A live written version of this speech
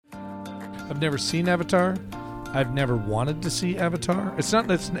I've never seen Avatar. I've never wanted to see Avatar. It's not.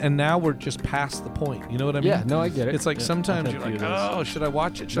 And now we're just past the point. You know what I mean? Yeah, no, I get it. It's like sometimes you're like, oh, should I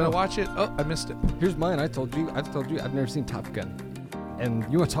watch it? Should I watch it? Oh, I missed it. Here's mine. I've told you I've never seen Top Gun. And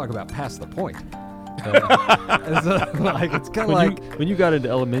you want to talk about past the point. It's kind of like when you got into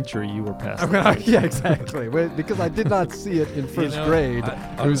elementary, you were past. Yeah, exactly. Because I did not see it in first grade.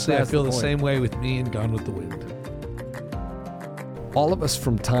 Honestly, I feel the same way with me and Gone with the Wind. All of us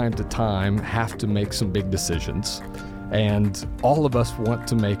from time to time have to make some big decisions, and all of us want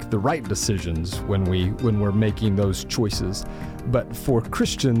to make the right decisions when we're making those choices. But for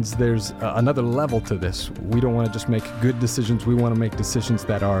Christians, there's another level to this. We don't want to just make good decisions. We want to make decisions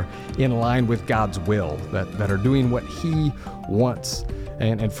that are in line with God's will, that are doing what He wants.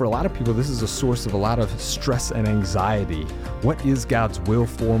 And for a lot of people, this is a source of a lot of stress and anxiety. What is God's will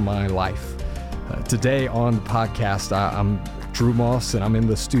for my life? Today on the podcast, I'm Drew Moss, and I'm in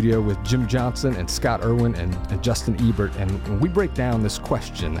the studio with Jim Johnson and Scott Irwin and Justin Ebert, and we break down this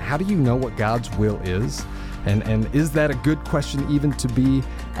question: how do you know what God's will is? And is that a good question even to be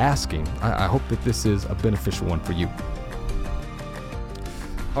asking? I hope that this is a beneficial one for you.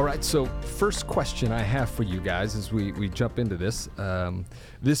 All right, so first question I have for you guys as we jump into this,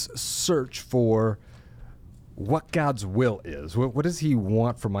 this search for what God's will is. What does He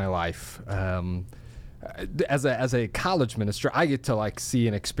want for my life? As a college minister, I get to see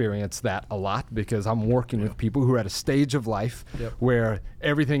and experience that a lot because I'm working with people who are at a stage of life where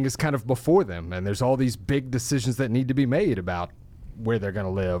everything is kind of before them, and there's all these big decisions that need to be made about where they're going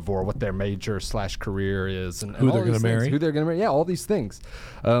to live or what their major/career is, and who they're going to marry. Yeah, all these things.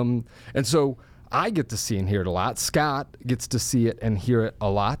 And so I get to see and hear it a lot. Scott gets to see it and hear it a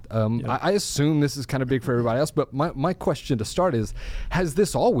lot. I assume this is kind of big for everybody else, but my question to start is, has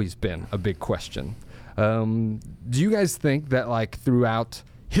this always been a big question? Do you guys think that throughout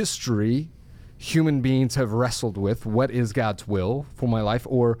history, human beings have wrestled with what is God's will for my life,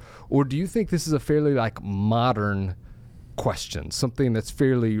 or do you think this is a fairly modern question, something that's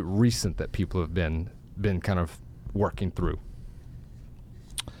fairly recent that people have been kind of working through?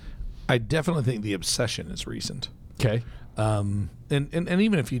 I definitely think the obsession is recent. Okay. And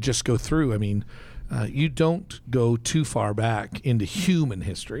even if you just go through, you don't go too far back into human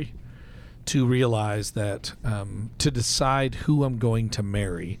history to realize that to decide who I'm going to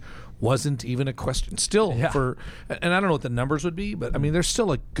marry wasn't even a question. Still, and I don't know what the numbers would be, but there's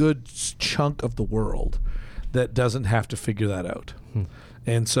still a good chunk of the world that doesn't have to figure that out.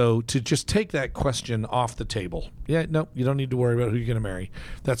 And so to just take that question off the table, you don't need to worry about who you're going to marry.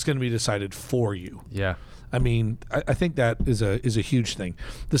 That's going to be decided for you. Yeah. I think that is a huge thing.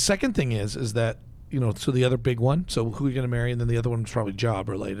 The second thing is that, so the other big one, so who you're going to marry, and then the other one's probably job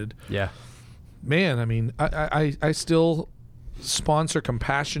related. Yeah. Man, I still sponsor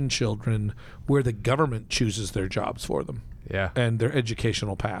compassion children where the government chooses their jobs for them. Yeah. And their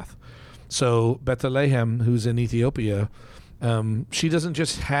educational path. So Bethlehem, who's in Ethiopia, she doesn't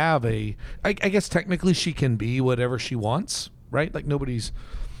just have I guess technically she can be whatever she wants, right? Nobody's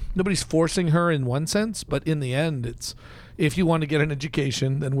forcing her in one sense, but in the end, it's, if you want to get an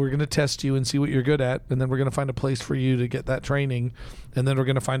education, then we're going to test you and see what you're good at, and then we're going to find a place for you to get that training, and then we're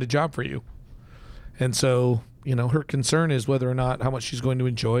going to find a job for you. And so, her concern is whether or not how much she's going to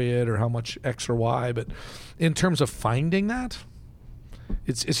enjoy it or how much X or Y. But in terms of finding that,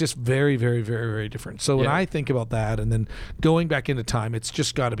 it's just very, very, very, very different. So when I think about that and then going back into time, it's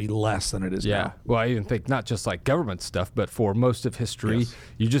just got to be less than it is now. Well, I even think not just government stuff, but for most of history,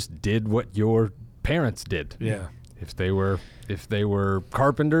 you just did what your parents did. Yeah. If they were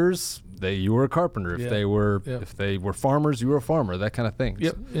carpenters, you were a carpenter. If they were farmers, you were a farmer. That kind of thing.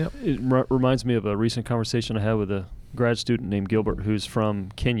 Yep. It reminds me of a recent conversation I had with a grad student named Gilbert, who's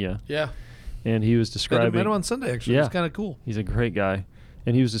from Kenya. Yeah. And he was describing. I met him on Sunday, actually. Yeah. It's kind of cool. He's a great guy,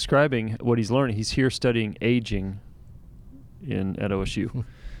 and he was describing what he's learning. He's here studying aging at OSU,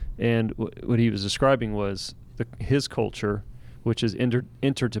 and what he was describing was his culture, which is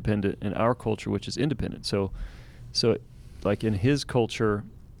interdependent, and our culture, which is independent. So in his culture,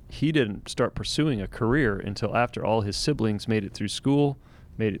 he didn't start pursuing a career until after all his siblings made it through school,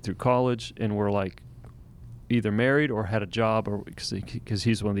 made it through college, and were either married or had a job, or because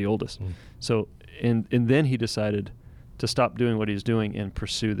he's one of the oldest. So and then he decided to stop doing what he's doing and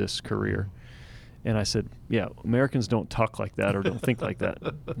pursue this career. And I said, yeah, Americans don't talk like that or don't think like that.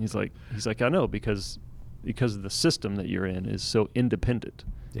 He's like, I know, because the system that you're in is so independent.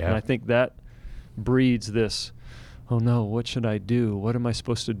 Yeah. And I think that breeds this, oh no, what should I do? What am I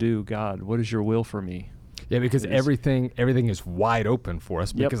supposed to do? God, what is your will for me? Yeah, because It is. everything is wide open for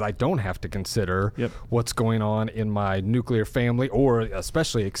us because I don't have to consider what's going on in my nuclear family or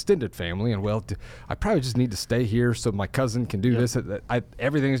especially extended family. And I probably just need to stay here so my cousin can do this.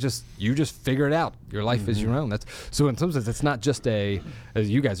 Everything is just, you just figure it out. Your life is your own. So in some sense, it's not just as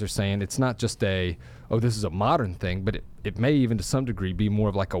you guys are saying, it's not just this is a modern thing, but it may even to some degree be more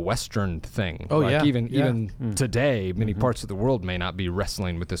of like a Western thing. Oh, like yeah. Even today, many parts of the world may not be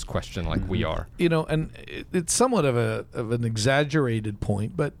wrestling with this question like we are. And it's somewhat of an exaggerated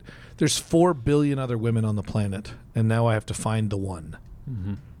point, but there's 4 billion other women on the planet, and now I have to find the one.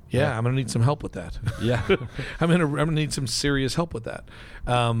 Yeah, I'm going to need some help with that. Yeah. I'm gonna need some serious help with that.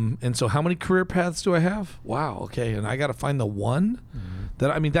 And so how many career paths do I have? Wow, okay. And I got to find the one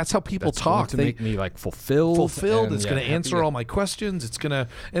that's how people talk. Going to make me like fulfilled. It's going to answer all my questions. It's going to,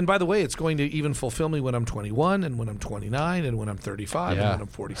 and by the way, it's going to even fulfill me when I'm 21 and when I'm 29 and when I'm 35 and when I'm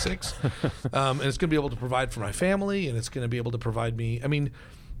 46. And it's going to be able to provide for my family, and it's going to be able to provide me. I mean,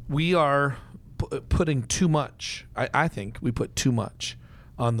 we are putting too much. I think we put too much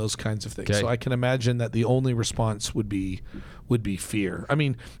on those kinds of things. Okay. So I can imagine that the only response would be fear. I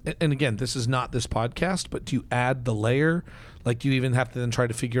mean, and again, this is not this podcast, but do you add the layer? Like, you even have to then try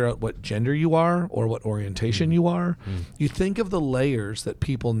to figure out what gender you are or what orientation you are. You think of the layers that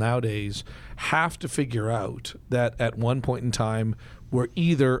people nowadays have to figure out that at one point in time were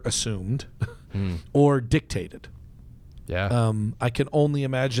either assumed or dictated. Yeah. I can only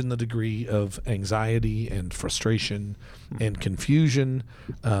imagine the degree of anxiety and frustration and confusion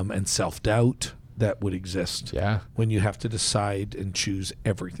and self-doubt that would exist when you have to decide and choose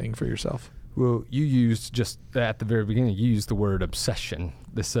everything for yourself. Well, you used just at the very beginning, you used the word obsession,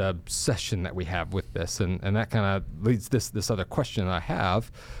 this obsession that we have with this. And that kind of leads this other question I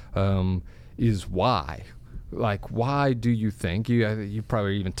have is why? Like, why do you think, you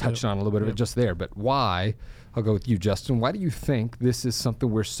probably even touched on a little bit of it just there, but why? I'll go with you, Justin. Why do you think this is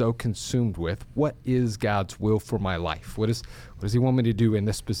something we're so consumed with? What is God's will for my life? What does he want me to do in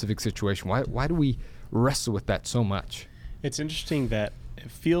this specific situation? Why do we wrestle with that so much? It's interesting that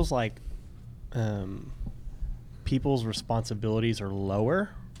it feels like people's responsibilities are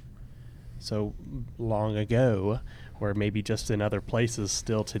lower. So long ago, or maybe just in other places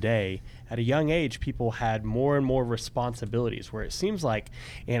still today, at a young age, people had more and more responsibilities, where it seems like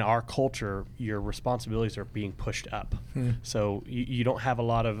in our culture, your responsibilities are being pushed up. So you don't have a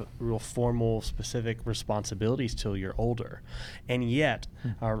lot of real formal, specific responsibilities till you're older. And yet,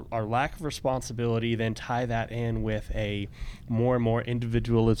 our lack of responsibility then tie that in with a more and more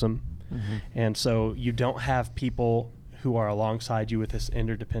individualism. And so you don't have people who are alongside you with this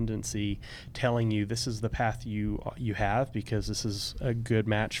interdependency telling you this is the path you have because this is a good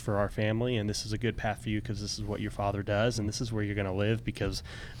match for our family, and this is a good path for you because this is what your father does, and this is where you're going to live because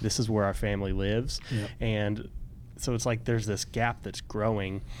this is where our family lives. And so it's like there's this gap that's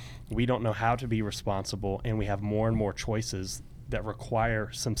growing. We don't know how to be responsible, and we have more and more choices that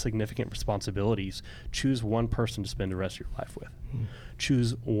require some significant responsibilities. Choose one person to spend the rest of your life with.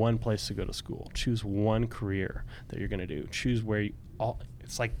 Choose one place to go to school. Choose one career that you're going to do. Choose where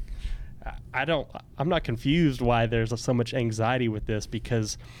it's like, I'm not confused why there's so much anxiety with this,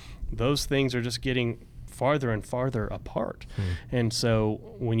 because those things are just getting farther and farther apart. And so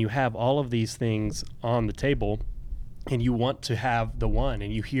when you have all of these things on the table, and you want to have the one,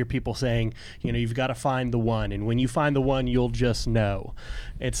 and you hear people saying, you've got to find the one, and when you find the one, you'll just know.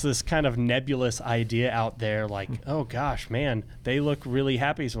 It's this kind of nebulous idea out there, like, oh gosh, man, they look really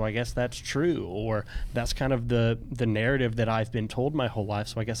happy, so I guess that's true, or that's kind of the narrative that I've been told my whole life,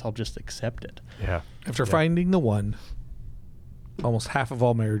 so I guess I'll just accept it. Yeah. After finding the one, almost half of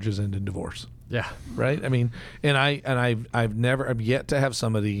all marriages end in divorce. Yeah. Right. I mean, and I've yet to have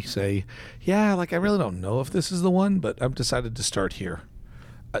somebody say, yeah, like I really don't know if this is the one, but I've decided to start here.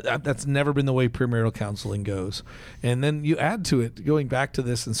 That's never been the way premarital counseling goes. And then you add to it, going back to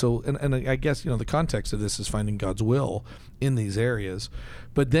this, and I guess the context of this is finding God's will in these areas.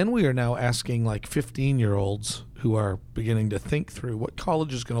 But then we are now asking like 15-year-olds who are beginning to think through what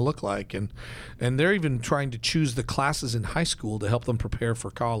college is going to look like, and they're even trying to choose the classes in high school to help them prepare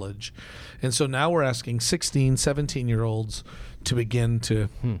for college. And so now we're asking 16, 17-year-olds to begin to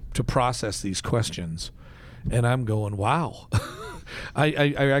process these questions. And I'm going, wow.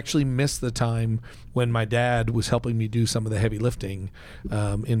 I actually miss the time when my dad was helping me do some of the heavy lifting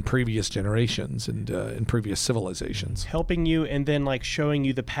in previous generations and in previous civilizations. Helping you and then like showing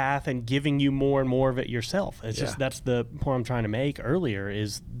you the path and giving you more and more of it yourself. It's just, that's the point I'm trying to make earlier,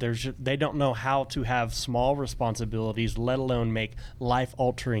 is they don't know how to have small responsibilities, let alone make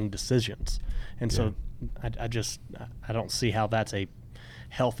life-altering decisions. And so I don't see how that's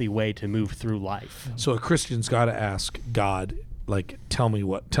healthy way to move through life. So a Christian's got to ask God, like, tell me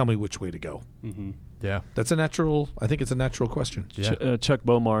which way to go. Mm-hmm. Yeah. I think it's a natural question. Yeah. Chuck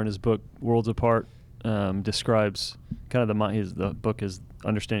Bomar in his book Worlds Apart describes kind of the book is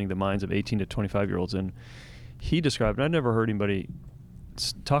Understanding the Minds of 18 to 25-year-olds, and he described, and I've never heard anybody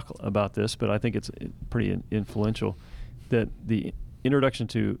talk about this, but I think it's pretty influential, that the introduction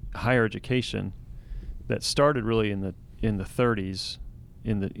to higher education that started really in the 30s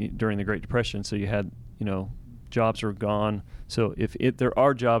during the Great Depression. So you had, jobs are gone. So if there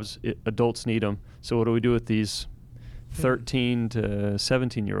are jobs, adults need them. So what do we do with these 13 to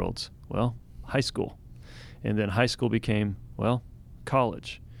 17-year-olds? Well, high school. And then high school became,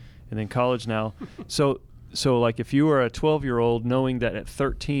 college. And then college now. So like if you are a 12-year-old knowing that at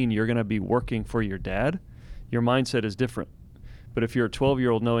 13 you're going to be working for your dad, your mindset is different. But if you're a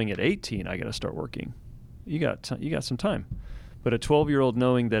 12-year-old knowing at 18 I got to start working, you got some time. But a 12-year-old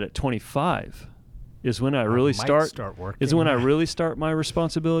knowing that at 25 is when I really start working. Is when I really start my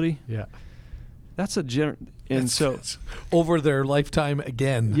responsibility. Yeah. That's It's over their lifetime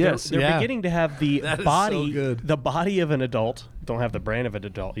again. Yes. They're beginning to have the That is body, so good. the body of an adult. Don't have the brain of an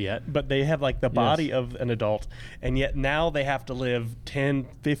adult yet, but they have like the body of an adult, and yet now they have to live 10,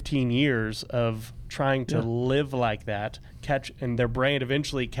 15 years of trying to live like that, and their brain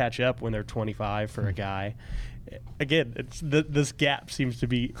eventually catch up when they're 25 for a guy. Again, this gap seems to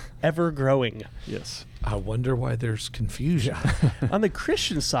be ever growing. Yes. I wonder why there's confusion. On the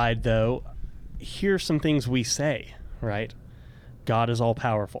Christian side, though, here's some things we say, right? God is all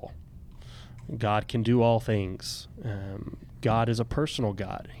powerful. God can do all things. God is a personal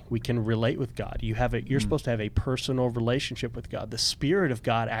God. We can relate with God. You're supposed to have a personal relationship with God. The Spirit of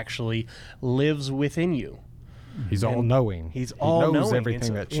God actually lives within you. He's all knowing. He's he all knows knowing.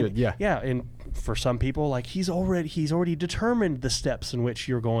 everything that should. Yeah. Yeah, and for some people, like he's already determined the steps in which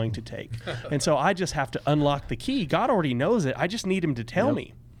you're going to take. And so I just have to unlock the key. God already knows it. I just need him to tell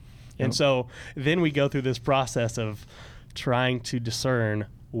me. And so then we go through this process of trying to discern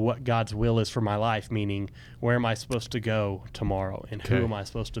what God's will is for my life, meaning where am I supposed to go tomorrow and who am I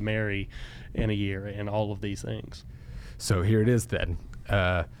supposed to marry in a year and all of these things. So here it is then.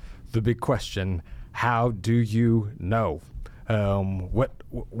 The big question, how do you know?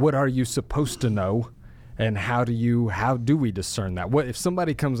 What are you supposed to know? And how do we discern that? What if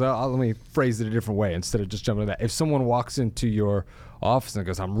somebody comes out? Let me phrase it a different way instead of just jumping to that. If someone walks into your office and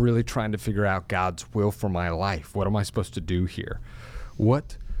goes, "I'm really trying to figure out God's will for my life. What am I supposed to do here?"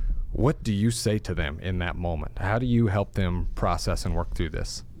 What do you say to them in that moment? How do you help them process and work through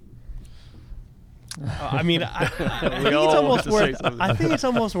this? I mean, I think it's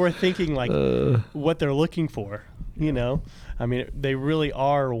almost worth thinking like what they're looking for. I mean, they really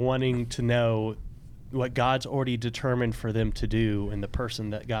are wanting to know what God's already determined for them to do and the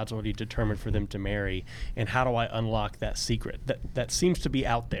person that God's already determined for them to marry, and how do I unlock that secret that seems to be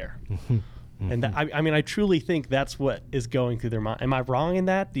out there. And that, I mean, I truly think that's what is going through their mind. Am I wrong in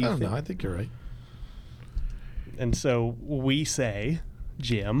that? I don't know. I think you're right. And so we say,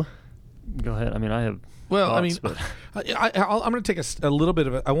 Jim. Go ahead. I mean, I have. Well, thoughts, I'm going to take a little bit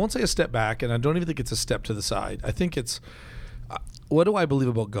of it. I won't say a step back, and I don't even think it's a step to the side. I think it's, what do I believe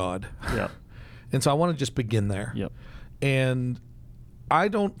about God? Yeah. And so I want to just begin there. Yep. And I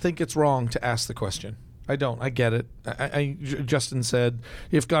don't think it's wrong to ask the question. I don't. I get it. Justin said,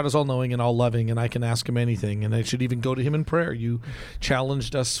 if God is all-knowing and all-loving and I can ask him anything, and I should even go to him in prayer. You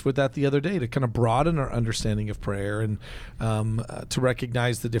challenged us with that the other day to kind of broaden our understanding of prayer and to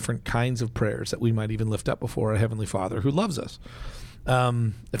recognize the different kinds of prayers that we might even lift up before our Heavenly Father who loves us.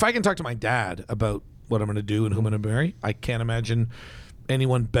 If I can talk to my dad about what I'm going to do and who I'm going to marry, I can't imagine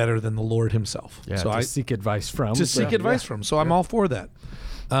anyone better than the Lord himself. Yeah, so I seek advice from. So I'm all for that.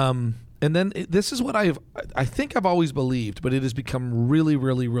 And then this is what I think I've always believed, but it has become really,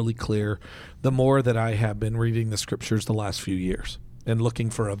 really, really clear the more that I have been reading the scriptures the last few years and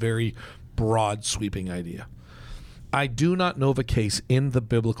looking for a very broad, sweeping idea. I do not know of a case in the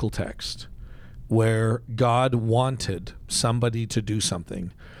biblical text where God wanted somebody to do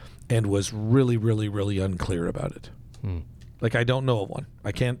something and was really, really, really unclear about it. Like, I don't know of one.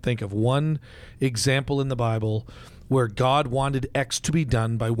 I can't think of one example in the Bible where God wanted X to be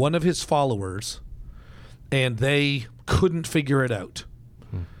done by one of his followers and they couldn't figure it out.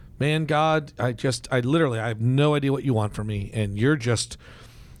 Man, God, I have no idea what you want from me. And you're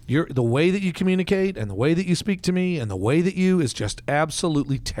the way that you communicate and the way that you speak to me and the way that you is just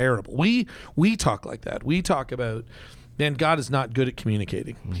absolutely terrible. We talk like that. We talk about man, God is not good at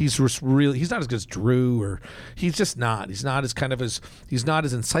communicating. He's not as good as Drew, or he's just not. He's not as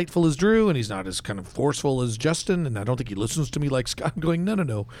insightful as Drew, and he's not as kind of forceful as Justin, and I don't think he listens to me like Scott. I'm going,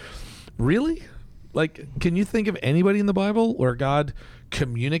 no. Really? Like, can you think of anybody in the Bible where God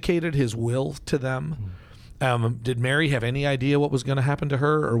communicated his will to them? Did Mary have any idea what was going to happen to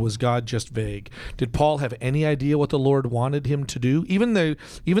her, or was God just vague? Did Paul have any idea what the Lord wanted him to do? Even though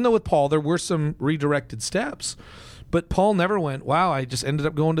with Paul there were some redirected steps, but Paul never went, wow, I just ended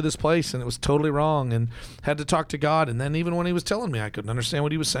up going to this place and it was totally wrong, and had to talk to God. And then even when he was telling me, I couldn't understand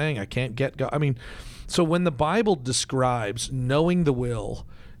what he was saying. I can't get God. I mean, so when the Bible describes knowing the will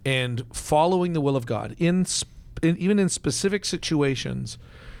and following the will of God even in specific situations,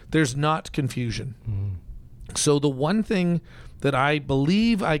 there's not confusion. So the one thing that I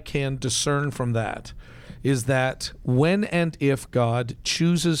believe I can discern from that is that when and if God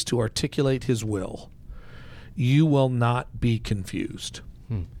chooses to articulate his will, you will not be confused.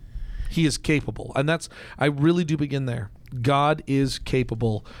 He is capable. And I really do begin there. God is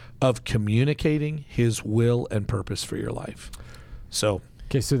capable of communicating his will and purpose for your life. So,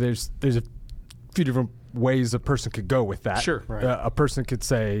 okay, so there's a few different ways a person could go with that. Sure. Right. A person could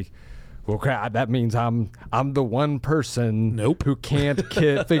say, well, crap, that means I'm the one person who can't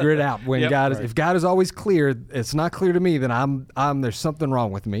figure it out. When if God is always clear, it's not clear to me, then there's something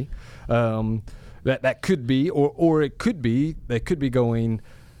wrong with me. That could be, or it could be, they could be going,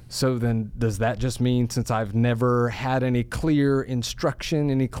 so then does that just mean, since I've never had any clear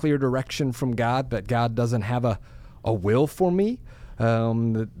instruction, any clear direction from God, that God doesn't have a will for me?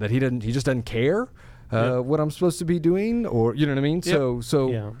 That he just doesn't care what I'm supposed to be doing? Or, you know what I mean?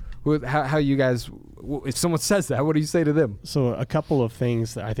 Yep. How you guys, if someone says that, what do you say to them? So a couple of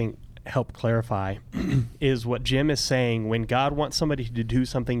things that I think help clarify is what Jim is saying. When God wants somebody to do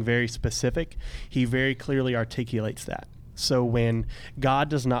something very specific, he very clearly articulates that. So when God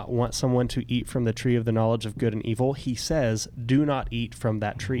does not want someone to eat from the tree of the knowledge of good and evil, he says, do not eat from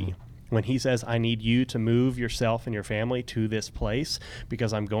that tree. When he says, I need you to move yourself and your family to this place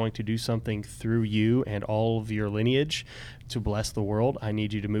because I'm going to do something through you and all of your lineage to bless the world, I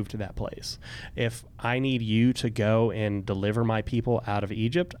need you to move to that place. If I need you to go and deliver my people out of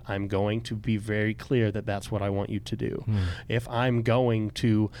Egypt, I'm going to be very clear that that's what I want you to do. If I'm going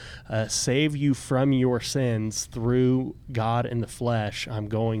to save you from your sins through God in the flesh, I'm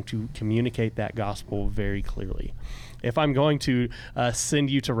going to communicate that gospel very clearly. If I'm going to send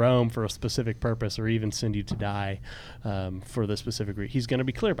you to Rome for a specific purpose, or even send you to die for the specific reason, he's going to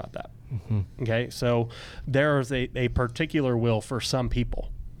be clear about that. Okay, so there is a particular will for some people,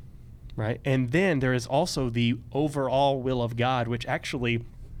 right? And then there is also the overall will of God, which actually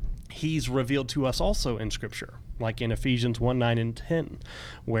he's revealed to us also in Scripture, like in Ephesians 1, 9, and 10,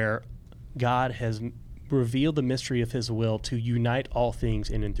 where God has revealed the mystery of his will to unite all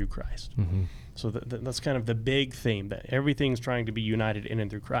things in and through Christ. So that's kind of the big theme, that everything's trying to be united in and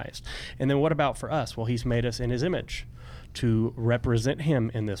through Christ. And then what about for us? Well, he's made us in his image to represent him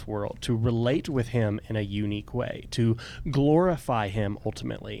in this world, to relate with him in a unique way, to glorify him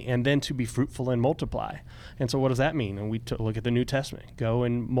ultimately, and then to be fruitful and multiply. And so what does that mean? And we look at the New Testament. Go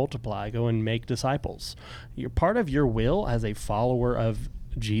and multiply, go and make disciples. You're part of your will as a follower of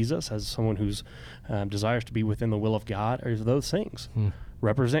Jesus, as someone who's desires to be within the will of God, are those things.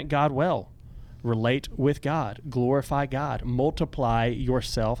 Represent God well. Relate with God, glorify God, multiply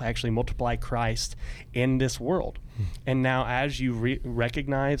yourself, actually multiply Christ in this world. And now as you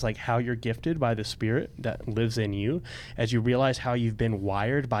recognize like how you're gifted by the Spirit that lives in you, as you realize how you've been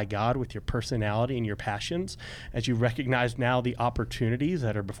wired by God with your personality and your passions, as you recognize now the opportunities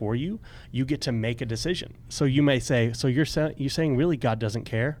that are before you, you get to make a decision. So you may say, so you're saying really God doesn't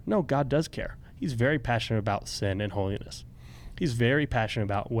care? No, God does care. He's very passionate about sin and holiness. He's very passionate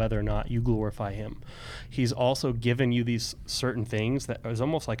about whether or not you glorify him. He's also given you these certain things that is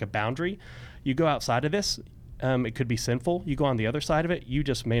almost like a boundary. You go outside of this, it could be sinful. You go on the other side of it, you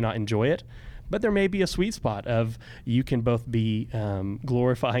just may not enjoy it. But there may be a sweet spot of you can both be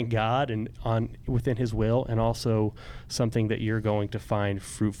glorifying God and within his will, and also something that you're going to find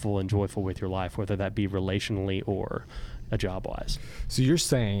fruitful and joyful with your life, whether that be relationally or job-wise. So you're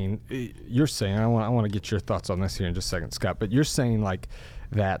saying, I want to get your thoughts on this here in just a second, Scott, but you're saying like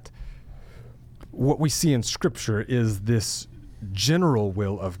that what we see in Scripture is this general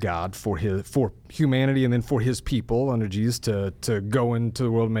will of God for humanity and then for his people under Jesus to go into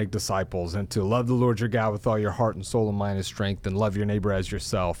the world and make disciples, and to love the Lord your God with all your heart and soul and mind and strength, and love your neighbor as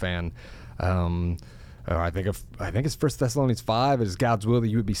yourself. And I think it's 1 Thessalonians 5. It is God's will that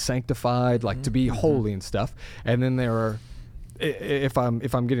you would be sanctified, like to be holy and stuff. And then if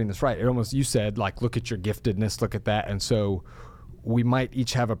I'm getting this right, it almost, you said, like, look at your giftedness, look at that, and so we might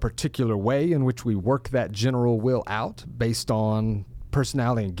each have a particular way in which we work that general will out based on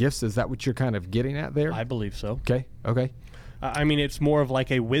personality and gifts. Is that what you're kind of getting at there? I believe so. Okay. I mean, it's more of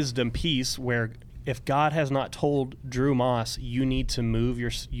like a wisdom piece where if God has not told Drew Moss, you need to move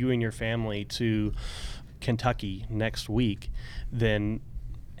you and your family to Kentucky next week, then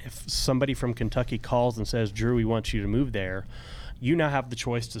if somebody from Kentucky calls and says, Drew, we want you to move there, you now have the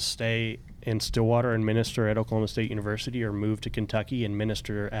choice to stay in Stillwater and minister at Oklahoma State University, or move to Kentucky and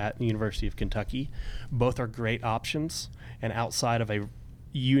minister at the University of Kentucky. Both are great options, and outside of a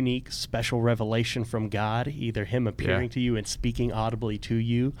unique, special revelation from God, either Him appearing to you and speaking audibly to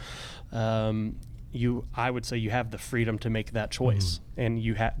you, I would say you have the freedom to make that choice, and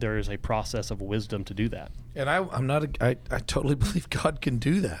there is a process of wisdom to do that. And I totally believe God can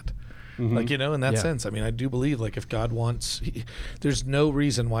do that. Like, in that sense. I mean, I do believe, like, if God wants, there's no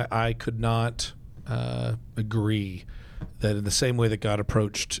reason why I could not agree that in the same way that God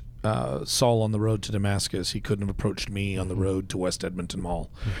approached Saul on the road to Damascus, He couldn't have approached me on the road to West Edmonton Mall.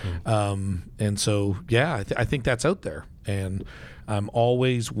 And so, I think that's out there. And I'm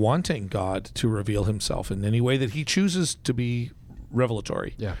always wanting God to reveal Himself in any way that He chooses to be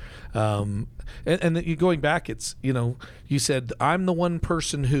revelatory. And then going back, it's, you said, I'm the one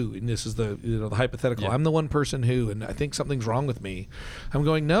person who, and this is the hypothetical, I'm the one person who, and I think something's wrong with me. I'm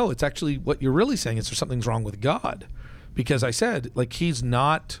going, no, it's actually what you're really saying is there's something's wrong with God, because I said, like, he's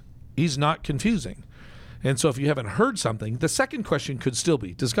not confusing. And so if you haven't heard something, the second question could still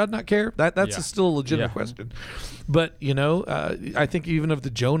be, does God not care? That's still a legitimate question. But, I think even of the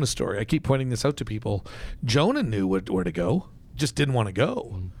Jonah story, I keep pointing this out to people, Jonah knew where to go, just didn't want to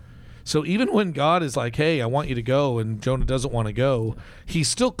go. So even when God is like, hey, I want you to go, and Jonah doesn't want to go, He's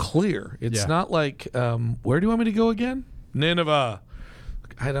still clear. It's not like, where do you want me to go again? Nineveh.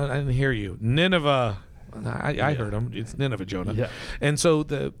 I didn't hear you. Nineveh. I heard him. It's Nineveh, Jonah. And so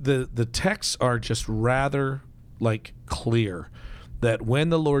the texts are just rather, like, clear that when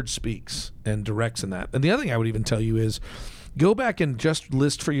the Lord speaks and directs in that. And the other thing I would even tell you is, go back and just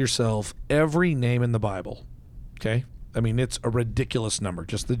list for yourself every name in the Bible. Okay? I mean, it's a ridiculous number,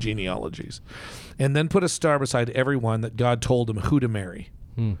 just the genealogies. And then put a star beside every one that God told him who to marry.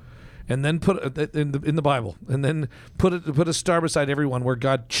 And then put in the Bible. And then put a star beside every one where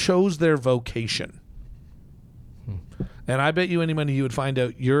God chose their vocation. And I bet you any money you would find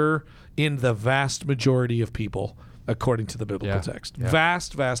out you're in the vast majority of people according to the biblical text.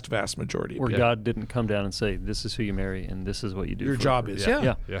 Vast majority. Where God didn't come down and say, this is who you marry and this is what you do. Your job is.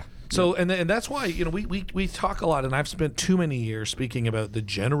 So, and that's why, we talk a lot, and I've spent too many years speaking about the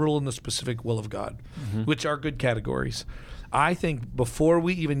general and the specific will of God, which are good categories. I think before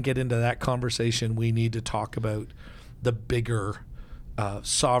we even get into that conversation, we need to talk about the bigger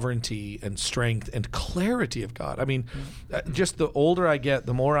sovereignty and strength and clarity of God. I mean, just the older I get,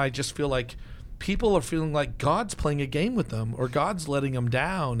 the more I just feel like people are feeling like God's playing a game with them, or God's letting them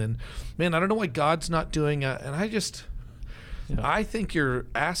down. And man, I don't know why God's not doing it. And I think you're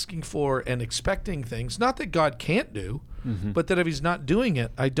asking for and expecting things, not that God can't do, but that if He's not doing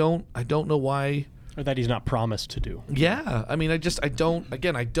it, I don't know why. Or that He's not promised to do. Yeah. I mean, I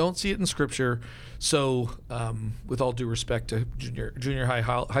don't see it in Scripture. So with all due respect to junior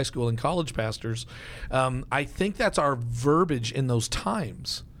high school and college pastors, I think that's our verbiage in those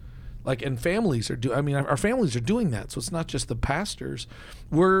times. Like, and families our families are doing that. So it's not just the pastors.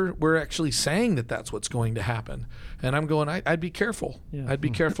 We're actually saying that that's what's going to happen. And I'm going, I'd be careful. I'd be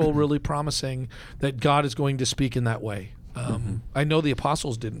careful really promising that God is going to speak in that way. I know the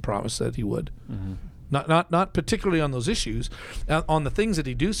apostles didn't promise that He would. Not particularly on those issues. On the things that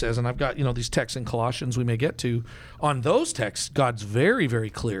He says, and I've got these texts in Colossians we may get to. On those texts, God's very,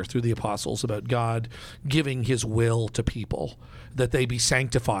 very clear through the apostles about God giving His will to people, that they be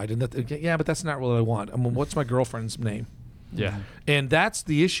sanctified, and that but that's not what I want. I mean, what's my girlfriend's name? And that's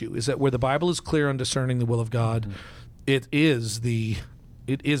the issue, is that where the Bible is clear on discerning the will of God, it is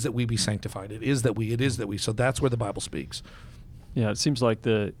that we be sanctified. It is that we. So that's where the Bible speaks. Yeah, it seems like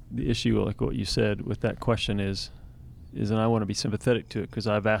the issue, like what you said with that question is, and I want to be sympathetic to it because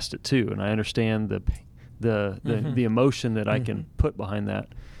I've asked it too, and I understand the emotion that I can put behind that.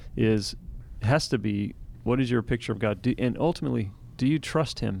 It has to be, what is your picture of God? And ultimately, do you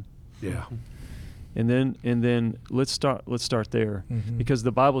trust Him? Yeah. And then let's start there, because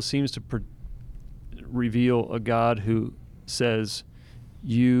the Bible seems to reveal a God who says,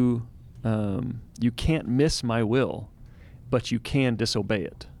 you can't miss my will, but you can disobey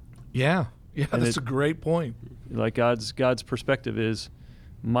it. Yeah, that's a great point. Like God's perspective is,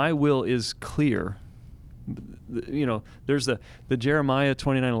 my will is clear, There's the Jeremiah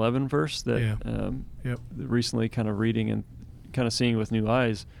 29:11 verse that Yep. recently kind of reading and kind of seeing with new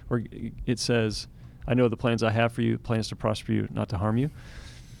eyes, where it says, I know the plans I have for you, plans to prosper you, not to harm you.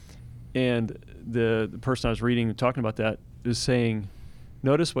 And the person I was reading and talking about that is saying,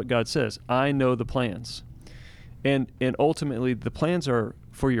 notice what God says, I know the plans. And ultimately the plans are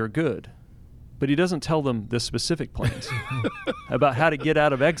for your good. But he doesn't tell them the specific plans about how to get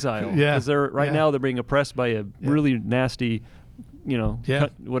out of exile. Yeah. Because now they're being oppressed by a really nasty,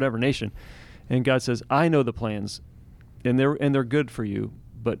 whatever nation. And God says, I know the plans, and they're good for you.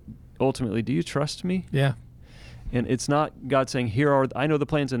 But ultimately, do you trust me? Yeah. And it's not God saying, I know the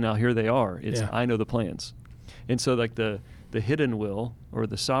plans, and now here they are. It's I know the plans. And so like the hidden will or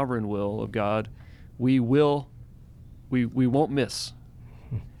the sovereign will of God, we won't miss.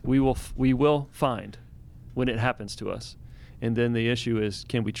 We will find when it happens to us. And then the issue is,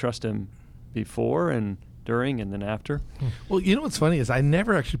 can we trust him before and during and then after? Well, you know what's funny is I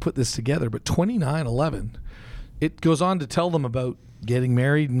never actually put this together, but 29:11, it goes on to tell them about getting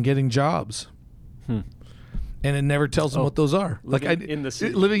married and getting jobs. And it never tells them what those are. Living in the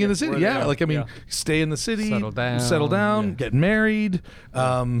city. Living in the city, yeah. Stay in the city, settle down, get married,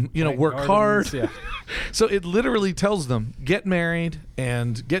 work hard. Yeah. So it literally tells them, get married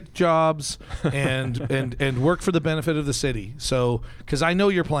and get jobs and work for the benefit of the city. So, because I know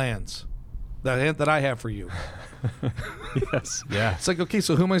your plans that I have for you. Yes. Yeah. It's like, okay,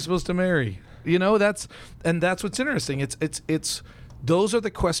 so who am I supposed to marry? That's what's interesting. It's those are the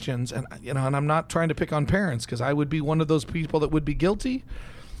questions, and and I'm not trying to pick on parents because I would be one of those people that would be guilty.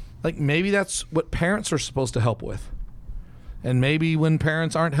 Like maybe that's what parents are supposed to help with, and maybe when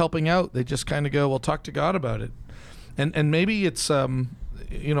parents aren't helping out, they just kind of go, "Well, talk to God about it," and maybe it's I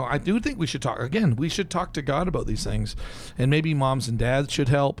do think we should talk again. We should talk to God about these things, and maybe moms and dads should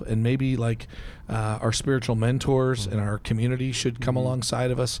help, and maybe like our spiritual mentors in our community should come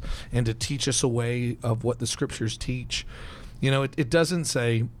alongside of us and to teach us a way of what the scriptures teach. It doesn't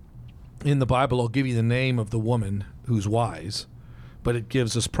say in the Bible, I'll give you the name of the woman who's wise, but it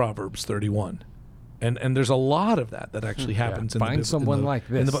gives us Proverbs 31. And there's a lot of that actually happens. Find someone like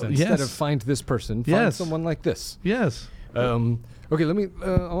this instead of find this person. Find someone like this. Yes. Okay, let me.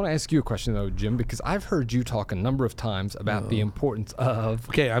 I want to ask you a question though, Jim, because I've heard you talk a number of times about the importance of.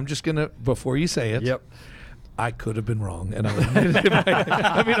 Okay, I'm just gonna before you say it. Yep. I could have been wrong, and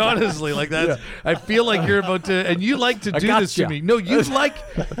I mean honestly, like that. Yeah. I feel like you're about to, and you like to do this to me. No, you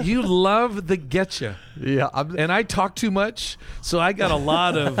love the getcha. Yeah, and I talk too much, so I got a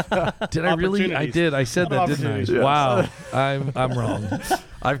lot of. Did I really? I did. I said that, didn't I? Yes. Wow, I'm wrong.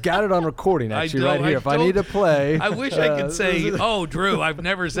 I've got it on recording actually right here. If I need to play, I wish I could say, "Oh, Drew, I've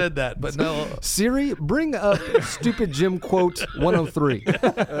never said that," but no. Siri, bring up stupid Jim quote 103.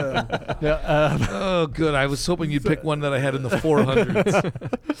 Oh, good. I was hoping you'd pick one that I had in the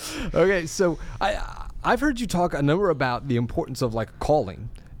 400s. Okay, so I've heard you talk a number about the importance of like calling.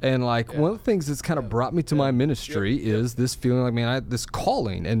 And like one of the things that's kind of brought me to my ministry is this feeling like, man, this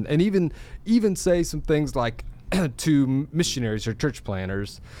calling, and even say some things like to missionaries or church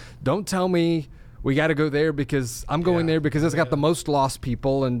planners, don't tell me we got to go there because I'm going there because it's got the most lost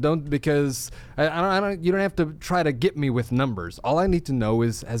people, and don't because I don't. You don't have to try to get me with numbers. All I need to know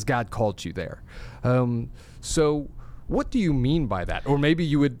is, has God called you there? So. What do you mean by that? Or maybe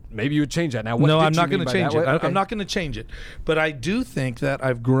you would change that. Now, what no, did I'm not going to change it. Okay. I'm not going to change it. But I do think that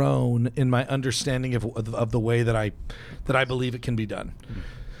I've grown in my understanding of the way that I believe it can be done.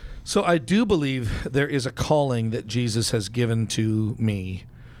 So I do believe there is a calling that Jesus has given to me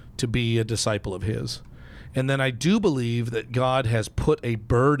to be a disciple of his. And then I do believe that God has put a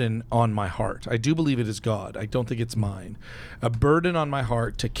burden on my heart. I do believe it is God. I don't think it's mine. A burden on my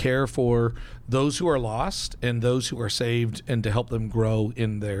heart to care for those who are lost and those who are saved, and to help them grow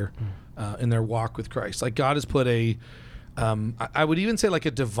in their walk with Christ. Like God has put I would even say like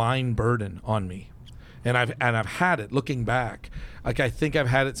a divine burden on me. And I've had it looking back. Like I think I've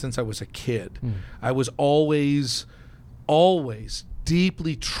had it since I was a kid. I was always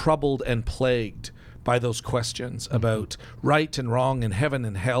deeply troubled and plagued by those questions about right and wrong and heaven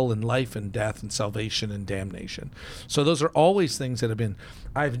and hell and life and death and salvation and damnation. So those are always things that have been.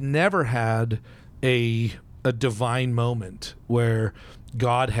 I've never had a divine moment where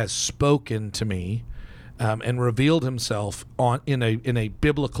God has spoken to me and revealed himself in a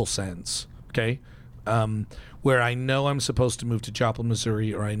biblical sense. Okay. Where I know I'm supposed to move to Joplin,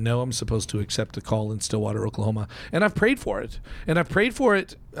 Missouri, or I know I'm supposed to accept a call in Stillwater, Oklahoma. And I've prayed for it. And I've prayed for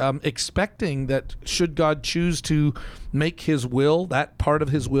it expecting that should God choose to make his will, that part of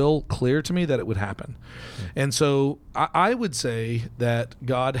his will, clear to me, that it would happen. And so I would say that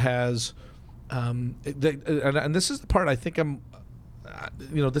God has and this is the part I think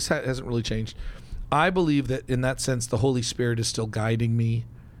this hasn't really changed. I believe that in that sense, the Holy Spirit is still guiding me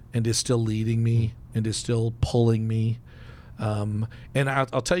and is still leading me and is still pulling me. And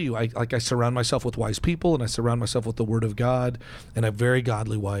I'll tell you, I surround myself with wise people, and I surround myself with the Word of God, and a very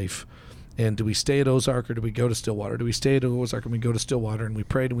godly wife. And do we stay at Ozark or do we go to Stillwater? Do we stay at Ozark and we go to Stillwater? And we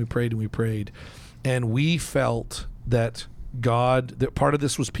prayed and we prayed and we prayed. And we felt that that part of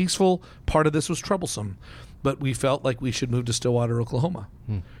this was peaceful, part of this was troublesome, but we felt like we should move to Stillwater, Oklahoma.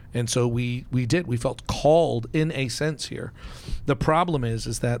 And so we did. We felt called in a sense here. The problem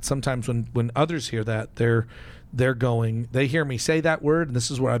is that sometimes when others hear that, they hear me say that word, and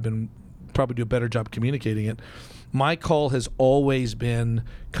this is where I've been probably do a better job communicating it. My call has always been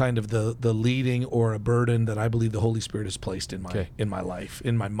kind of the leading or a burden that I believe the Holy Spirit has placed in my life,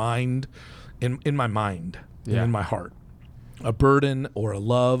 in my mind, in my mind, and in my heart. A burden or a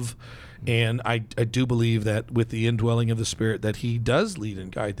love. And I do believe that with the indwelling of the Spirit that He does lead and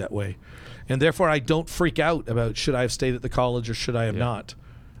guide that way. And therefore I don't freak out about should I have stayed at the college or should I have not.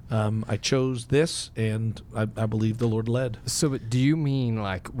 I chose this, and I believe the Lord led. So but do you mean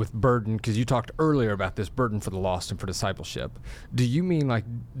like with burden, because you talked earlier about this burden for the lost and for discipleship, do you mean like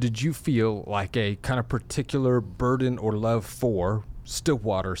did you feel like a kind of particular burden or love for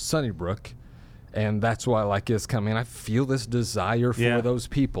Stillwater, Sunnybrook, and that's why like it's coming, I feel this desire for those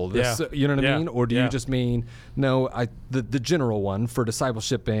people. This, you know what I mean? Or do you just mean, no, the general one for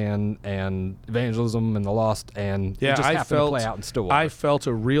discipleship and evangelism and the lost, and it just happened to play out in Stillwater? I felt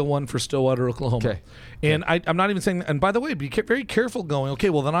a real one for Stillwater, Oklahoma. Okay. And I'm not even saying, and by the way, be very careful going, okay,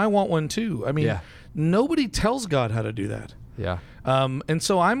 well then I want one too. I mean, nobody tells God how to do that. Yeah. And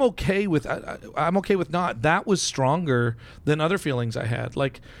so I'm okay with not. That was stronger than other feelings I had.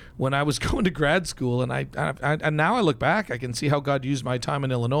 Like when I was going to grad school, and and now I look back, I can see how God used my time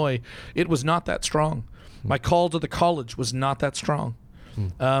in Illinois. It was not that strong. My call to the college was not that strong.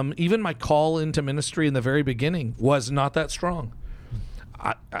 Even my call into ministry in the very beginning was not that strong.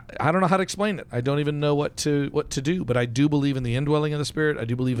 I don't know how to explain it. I don't even know what to do, but I do believe in the indwelling of the Spirit. I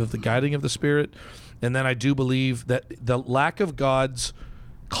do believe of the guiding of the Spirit. And then I do believe that the lack of God's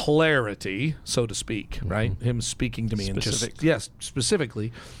clarity, so to speak, right? Him speaking to me and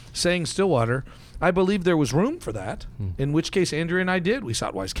specifically saying Stillwater, I believe there was room for that, in which case Andrea and I did. We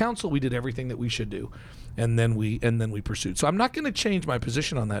sought wise counsel. We did everything that we should do. And then we pursued. So I'm not going to change my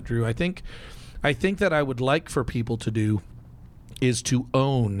position on that, Drew. I think that I would like for people to do is to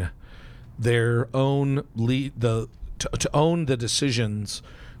own their own to own the decisions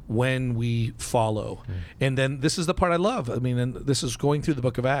when we follow. And then this is the part I love. I mean, and this is going through the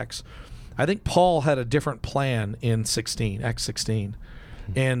book of Acts. I think Paul had a different plan in Acts 16,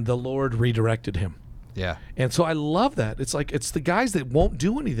 and the Lord redirected him. Yeah. And so I love that. It's like, it's the guys that won't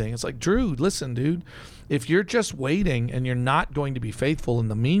do anything. It's like, Drew, listen, dude, if you're just waiting and you're not going to be faithful in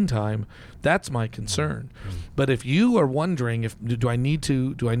the meantime, that's my concern. But if you are wondering do I need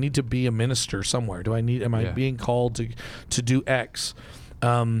to be a minister somewhere? Am I being called to do X?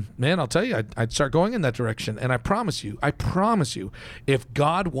 Man, I'll tell you, I'd start going in that direction. And I promise you, if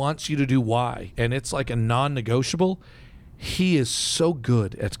God wants you to do Y and it's like a non-negotiable, He is so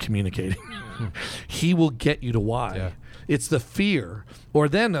good at communicating. He will get you to why. Yeah. It's the fear. Or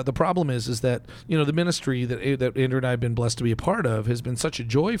then the problem is that, the ministry that Andrew and I have been blessed to be a part of has been such a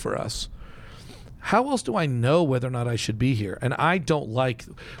joy for us. How else do I know whether or not I should be here? And I don't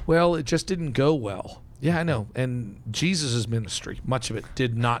it just didn't go well. Yeah, I know. And Jesus' ministry, much of it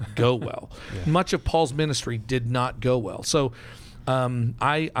did not go well. Much of Paul's ministry did not go well. So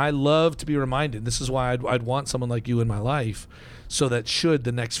I love to be reminded. This is why I'd want someone like you in my life, so that should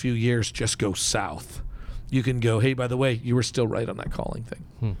the next few years just go south, you can go, hey, by the way, you were still right on that calling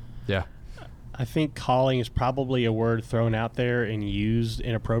thing. Yeah. I think calling is probably a word thrown out there and used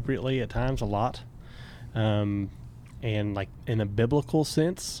inappropriately at times a lot. And like in a biblical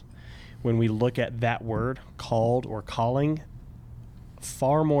sense, when we look at that word, called or calling,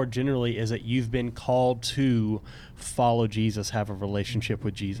 far more generally is that you've been called to follow Jesus, have a relationship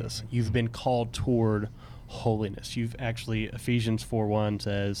with Jesus. You've been called toward holiness. You've actually, Ephesians 4:1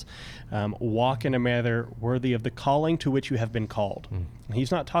 says, walk in a manner worthy of the calling to which you have been called. And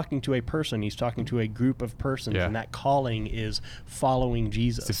he's not talking to a person, he's talking to a group of persons, and that calling is following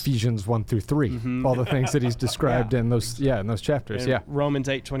Jesus. It's Ephesians 1-3, all the things that he's described in those chapters. And Romans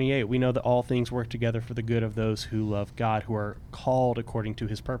 8:28, we know that all things work together for the good of those who love God, who are called according to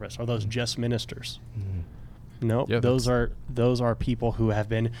his purpose. Are those just ministers? Nope. Yeah, those are people who have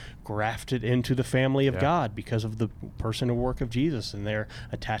been grafted into the family of God because of the person and work of Jesus and their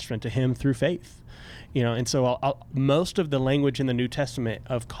attachment to him through faith. And so most of the language in the New Testament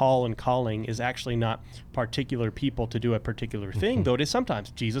of call and calling is actually not particular people to do a particular thing, though it is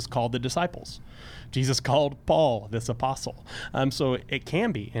sometimes. Jesus called the disciples. Jesus called Paul, this apostle. So it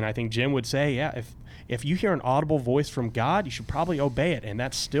can be. And I think Jim would say, if you hear an audible voice from God, you should probably obey it. And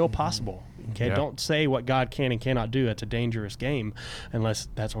that's still possible. Okay, don't say what God can and cannot do. That's a dangerous game unless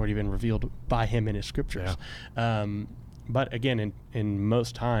that's already been revealed by him in his scriptures. But again, in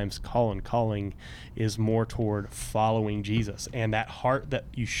most times, calling is more toward following Jesus. And that heart that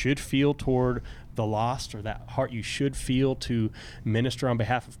you should feel toward the lost, or that heart you should feel to minister on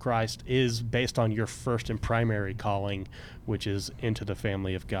behalf of Christ, is based on your first and primary calling, which is into the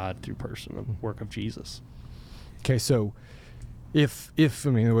family of God through person and work of Jesus. Okay, so if I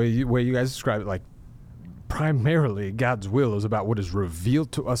mean, the way you guys describe it, like, primarily God's will is about what is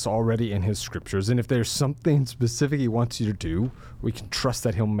revealed to us already in his scriptures, and if there's something specific he wants you to do, we can trust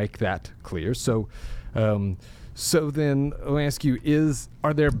that he'll make that clear. So then let me ask you,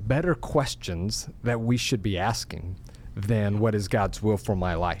 are there better questions that we should be asking than what is God's will for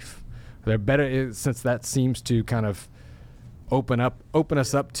my life? Are there better, since that seems to kind of open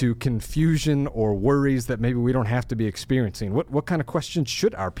us up to confusion or worries that maybe we don't have to be experiencing. What kind of questions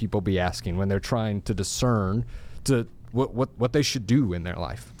should our people be asking when they're trying to discern what they should do in their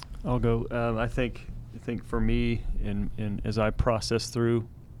life? I'll go. I think for me, and as I process through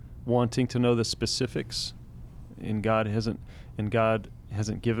wanting to know the specifics, and God hasn't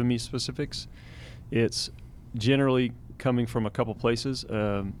given me specifics, it's generally coming from a couple places.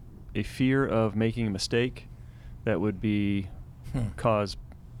 A fear of making a mistake that would be cause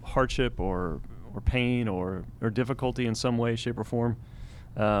hardship or pain or difficulty in some way, shape, or form,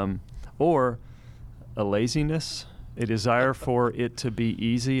 or a laziness, a desire for it to be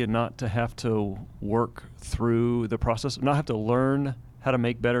easy and not to have to work through the process, not have to learn how to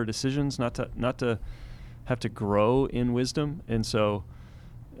make better decisions, not to have to grow in wisdom, and so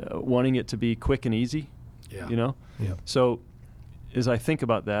wanting it to be quick and easy. So as I think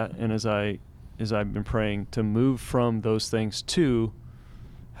about that, and as I've been praying to move from those things to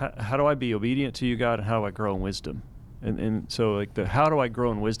how do I be obedient to you, God, and how do I grow in wisdom? And so like how do I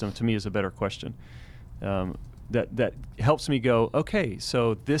grow in wisdom to me is a better question. That helps me go, okay,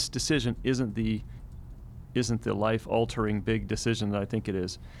 so this decision isn't the life-altering big decision that I think it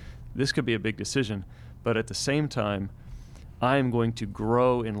is. This could be a big decision, but at the same time, I am going to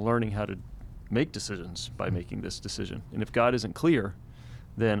grow in learning how to make decisions by making this decision. And if God isn't clear,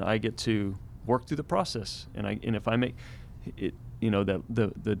 then I get to work through the process, and if I make it, that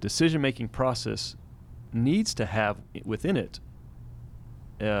the decision-making process needs to have within it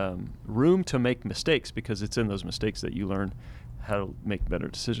room to make mistakes, because it's in those mistakes that you learn how to make better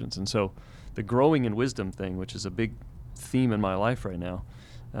decisions. And so the growing in wisdom thing, which is a big theme in my life right now,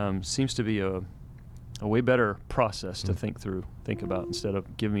 seems to be a way better process to think about, instead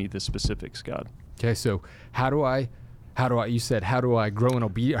of give me the specifics, God. Okay, so how do I you said, how do I grow in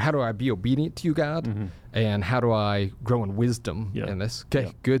obedience? How do I be obedient to you, God? Mm-hmm. And how do I grow in wisdom in this?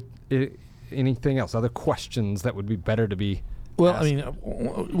 Okay, good. Anything else? Other questions that would be better to be Well, asked? I mean,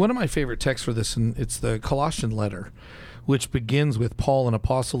 one of my favorite texts for this, and it's the Colossian letter, which begins with Paul, an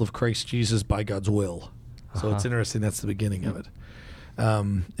apostle of Christ Jesus by God's will. So it's interesting. That's the beginning of it.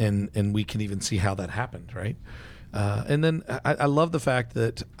 And we can even see how that happened, right? And then I love the fact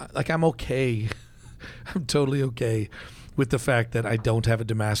that, like, I'm okay. I'm totally okay with the fact that I don't have a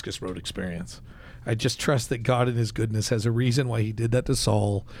Damascus Road experience. I just trust that God in his goodness has a reason why he did that to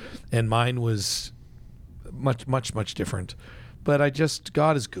Saul, and mine was much, much, much different. But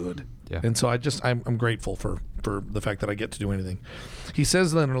God is good. Yeah. And so I'm grateful for the fact that I get to do anything. He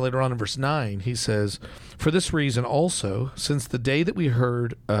says then later on in verse 9, he says, for this reason also, since the day that we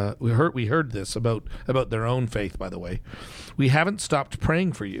heard this about their own faith, by the way, we haven't stopped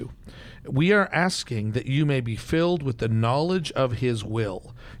praying for you. We are asking that you may be filled with the knowledge of his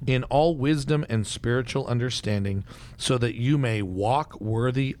will in all wisdom and spiritual understanding, so that you may walk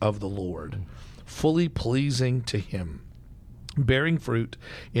worthy of the Lord, fully pleasing to him, bearing fruit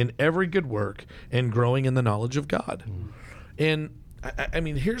in every good work and growing in the knowledge of God. And I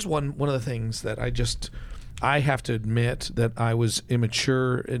mean, here's one of the things that I have to admit that I was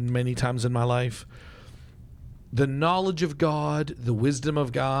immature in many times in my life. The knowledge of God, the wisdom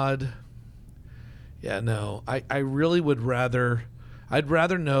of God. Yeah, no, I really would I'd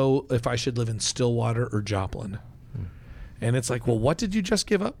rather know if I should live in Stillwater or Joplin. And it's like, well, what did you just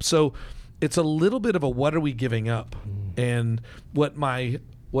give up? So it's a little bit of a what are we giving up? And what my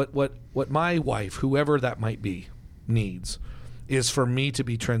what my wife, whoever that might be, needs is for me to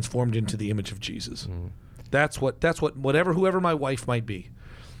be transformed into the image of Jesus. That's what whoever my wife might be.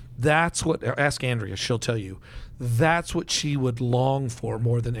 That's what, ask Andrea, she'll tell you. That's what she would long for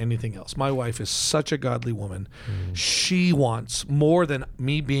more than anything else. My wife is such a godly woman. She wants more than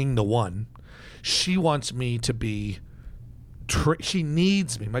me being the one. She wants me to be, she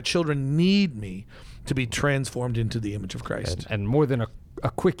needs me. My children need me to be transformed into the image of Christ. And more than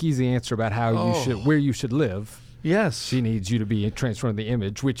a quick, easy answer about how where you should live. Yes. She needs you to be transformed in the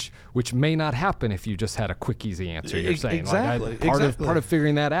image, which may not happen if you just had a quick, easy answer. You're saying exactly. Part of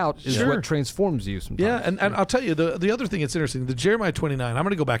figuring that out is what transforms you sometimes. Yeah, and I'll tell you the other thing that's interesting. The Jeremiah 29. I'm going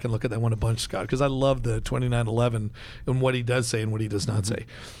to go back and look at that one a bunch, Scott, because I love the 29:11 and what he does say and what he does not say.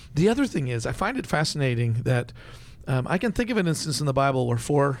 The other thing is I find it fascinating that I can think of an instance in the Bible where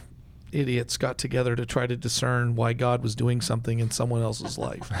 4 idiots got together to try to discern why God was doing something in someone else's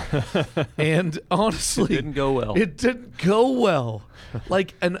life. And honestly, it didn't go well. It didn't go well.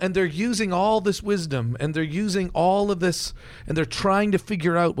 Like, and they're using all this wisdom and they're using all of this and they're trying to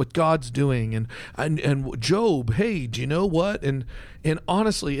figure out what God's doing. And Job, hey, do you know what? And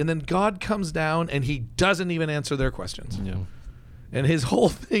honestly, and then God comes down and he doesn't even answer their questions. Yeah. And his whole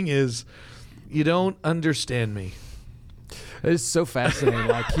thing is, you don't understand me. It's so fascinating.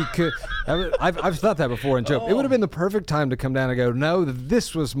 Like he could, I've thought that before in Job. It would have been the perfect time to come down and go, no,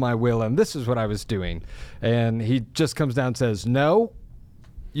 this was my will and this is what I was doing. And he just comes down and says, no,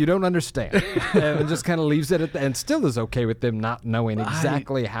 you don't understand. And just kind of leaves it at and still is okay with them not knowing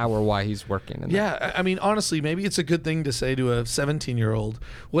exactly how or why he's working. Yeah, I mean, honestly, maybe it's a good thing to say to a 17-year-old,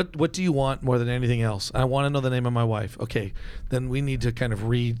 what do you want more than anything else? I want to know the name of my wife. Okay, then we need to kind of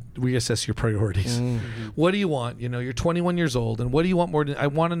reassess your priorities. What do you want? You know, you're 21 years old, and what do you want more than, I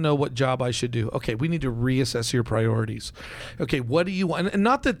want to know what job I should do. Okay, we need to reassess your priorities. Okay, what do you want? And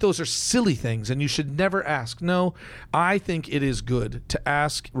not that those are silly things, and you should never ask. No, I think it is good to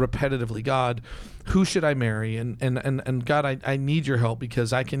ask repetitively, God, who should I marry? And God, I need your help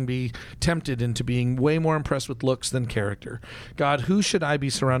because I can be tempted into being way more impressed with looks than character. God, who should I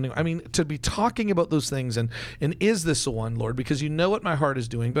be surrounding? I mean, to be talking about those things and is this the one, Lord? Because you know what my heart is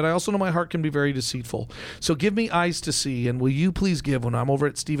doing, but I also know my heart can be very deceitful. So give me eyes to see, and will you please give, when I'm over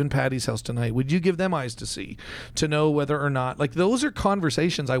at Steve and Patty's house tonight, would you give them eyes to see, to know whether or not, like those are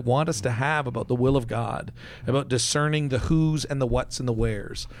conversations I want us to have about the will of God, about discerning the who's and the what's and the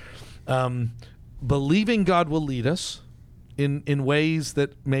where's. Believing God will lead us in ways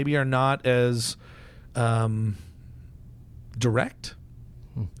that maybe are not as direct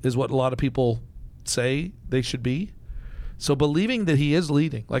is what a lot of people say they should be. So believing that he is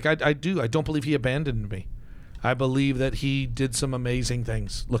leading, like I don't believe he abandoned me. I believe that he did some amazing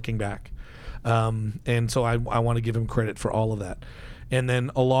things looking back. And so I want to give him credit for all of that. And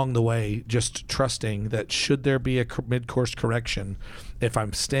then along the way, just trusting that should there be a mid-course correction, if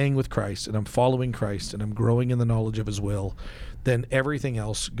I'm staying with Christ and I'm following Christ and I'm growing in the knowledge of his will, then everything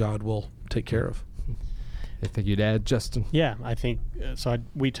else God will take care of. I think you'd add, Justin. Yeah, I think so.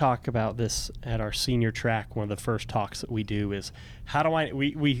 We talk about this at our senior track. One of the first talks that we do is how do I?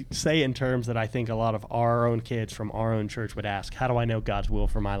 We say in terms that I think a lot of our own kids from our own church would ask, how do I know God's will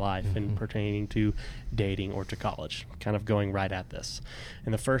for my life in pertaining to dating or to college? Kind of going right at this,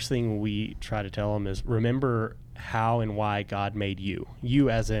 and the first thing we try to tell them is remember how and why God made you. You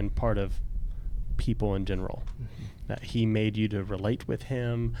as in part of people in general. That he made you to relate with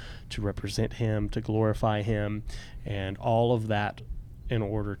him, to represent him, to glorify him, and all of that in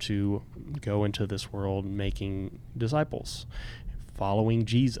order to go into this world making disciples, following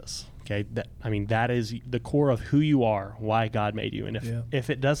Jesus. Okay, that is the core of who you are, why God made you. And if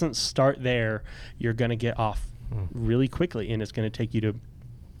it doesn't start there, you're going to get off really quickly, and it's going to take you to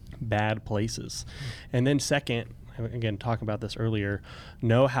bad places. And then second, again, talking about this earlier,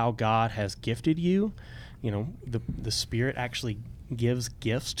 know how God has gifted you. You know, the Spirit actually gives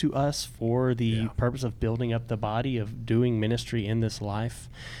gifts to us for the purpose of building up the body, of doing ministry in this life.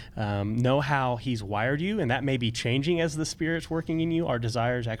 Know how he's wired you, and that may be changing as the Spirit's working in you. Our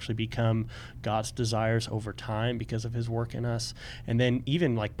desires actually become God's desires over time because of his work in us. And then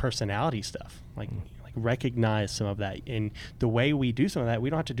even like personality stuff, like recognize some of that. In the way we do some of that,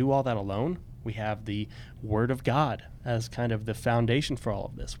 we don't have to do all that alone. We have the Word of God as kind of the foundation for all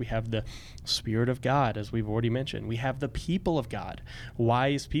of this. We have the Spirit of God, as we've already mentioned. We have the people of God,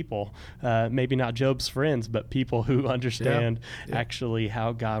 wise people, maybe not Job's friends, but people who understand actually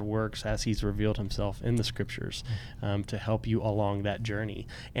how God works as he's revealed himself in the Scriptures to help you along that journey.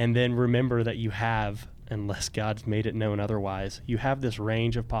 And then remember that you have, unless God's made it known otherwise, you have this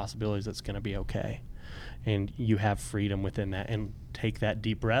range of possibilities that's going to be okay. and you have freedom within that, and take that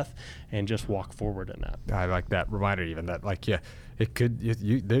deep breath and just walk forward in that. I like that reminder, even that, like, yeah, it could,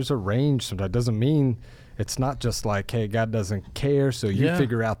 there's a range sometimes. It doesn't mean it's not just like, hey, God doesn't care, so you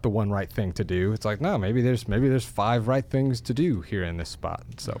figure out the one right thing to do. It's like, no, maybe there's 5 right things to do here in this spot.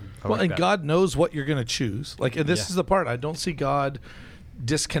 So, and God knows what you're going to choose. Like, and this is the part, I don't see God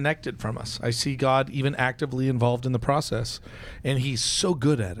disconnected from us. I see God even actively involved in the process, and he's so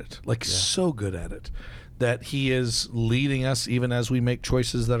good at it, so good at it, that he is leading us even as we make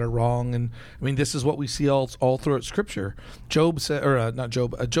choices that are wrong. And I mean, this is what we see all throughout Scripture.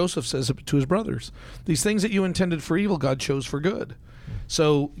 Joseph says to his brothers, these things that you intended for evil, God chose for good.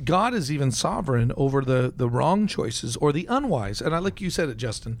 So God is even sovereign over the wrong choices or the unwise. And I like you said it,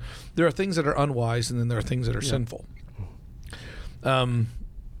 Justin, there are things that are unwise, and then there are things that are sinful.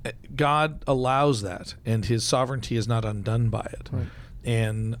 God allows that, and his sovereignty is not undone by it. Right.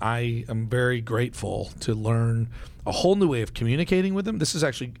 And I am very grateful to learn a whole new way of communicating with him. This is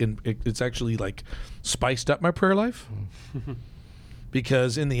actually, it's actually like spiced up my prayer life.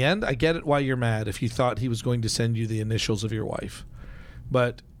 Because in the end, I get it why you're mad if you thought he was going to send you the initials of your wife.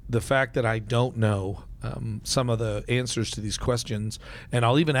 But the fact that I don't know some of the answers to these questions, and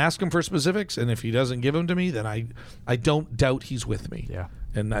I'll even ask him for specifics, and if he doesn't give them to me, then I don't doubt he's with me. Yeah.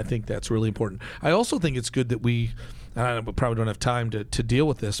 And I think that's really important. I also think it's good that we probably don't have time to deal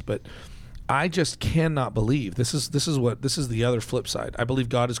with this, but I just cannot believe this is the other flip side. I believe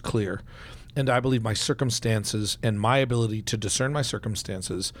God is clear, and I believe my circumstances and my ability to discern my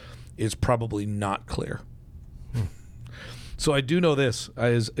circumstances is probably not clear. So I do know this,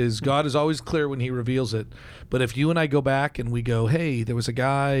 is God is always clear when he reveals it. But if you and I go back and we go, hey, there was a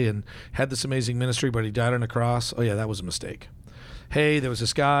guy and had this amazing ministry, but he died on a cross. Oh yeah, that was a mistake. Hey, there was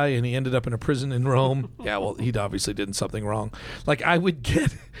this guy and he ended up in a prison in Rome. Yeah, well, he obviously did something wrong. Like I would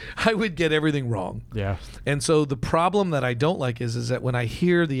get everything wrong. Yeah. And so the problem that I don't like is that when I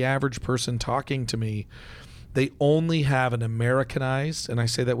hear the average person talking to me, they only have an Americanized, and I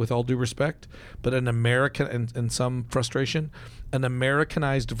say that with all due respect, but an American and some frustration, an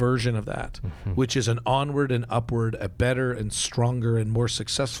Americanized version of that, which is an onward and upward, a better and stronger and more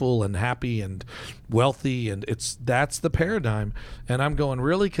successful and happy and wealthy, and that's the paradigm. And I'm going,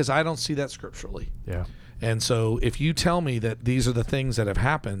 really? Because I don't see that scripturally. Yeah. And so if you tell me that these are the things that have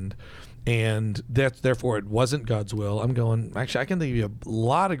happened, and that therefore it wasn't God's will, I'm going, actually, I can think of you a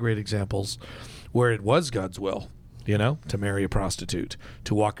lot of great examples where it was God's will, to marry a prostitute,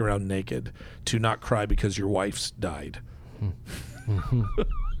 to walk around naked, to not cry because your wife's died.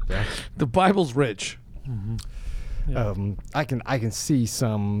 Yeah. The Bible's rich. Yeah. I can see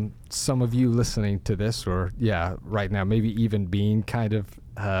some of you listening to this, or right now, maybe even being kind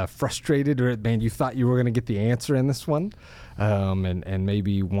of frustrated, or man, you thought you were going to get the answer in this one, and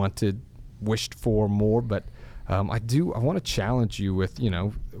maybe wished for more. But I want to challenge you with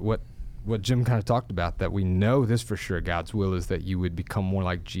what Jim kind of talked about, that we know this for sure. God's will is that you would become more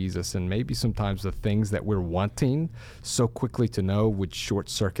like Jesus, and maybe sometimes the things that we're wanting so quickly to know would short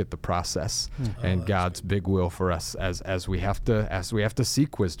circuit the process. And God's big will for us as we have to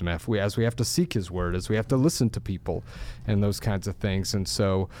seek wisdom, as we have to seek his word, as we have to listen to people and those kinds of things. And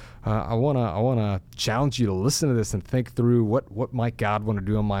so I wanna challenge you to listen to this and think through what might God want to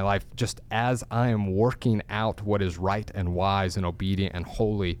do in my life, just as I am working out what is right and wise and obedient and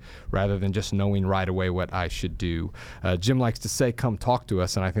holy, rather than just knowing right away what I should do. Jim likes to say, come talk to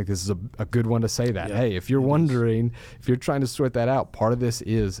us, and I think this is a good one to say that. Yeah, hey, if you're wondering, if you're trying to sort that out, part of this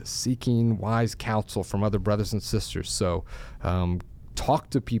is seeking wise counsel from other brothers and sisters. So talk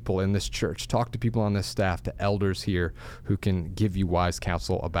to people in this church, talk to people on this staff, to elders here who can give you wise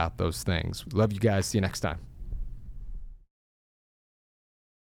counsel about those things. Love you guys. See you next time.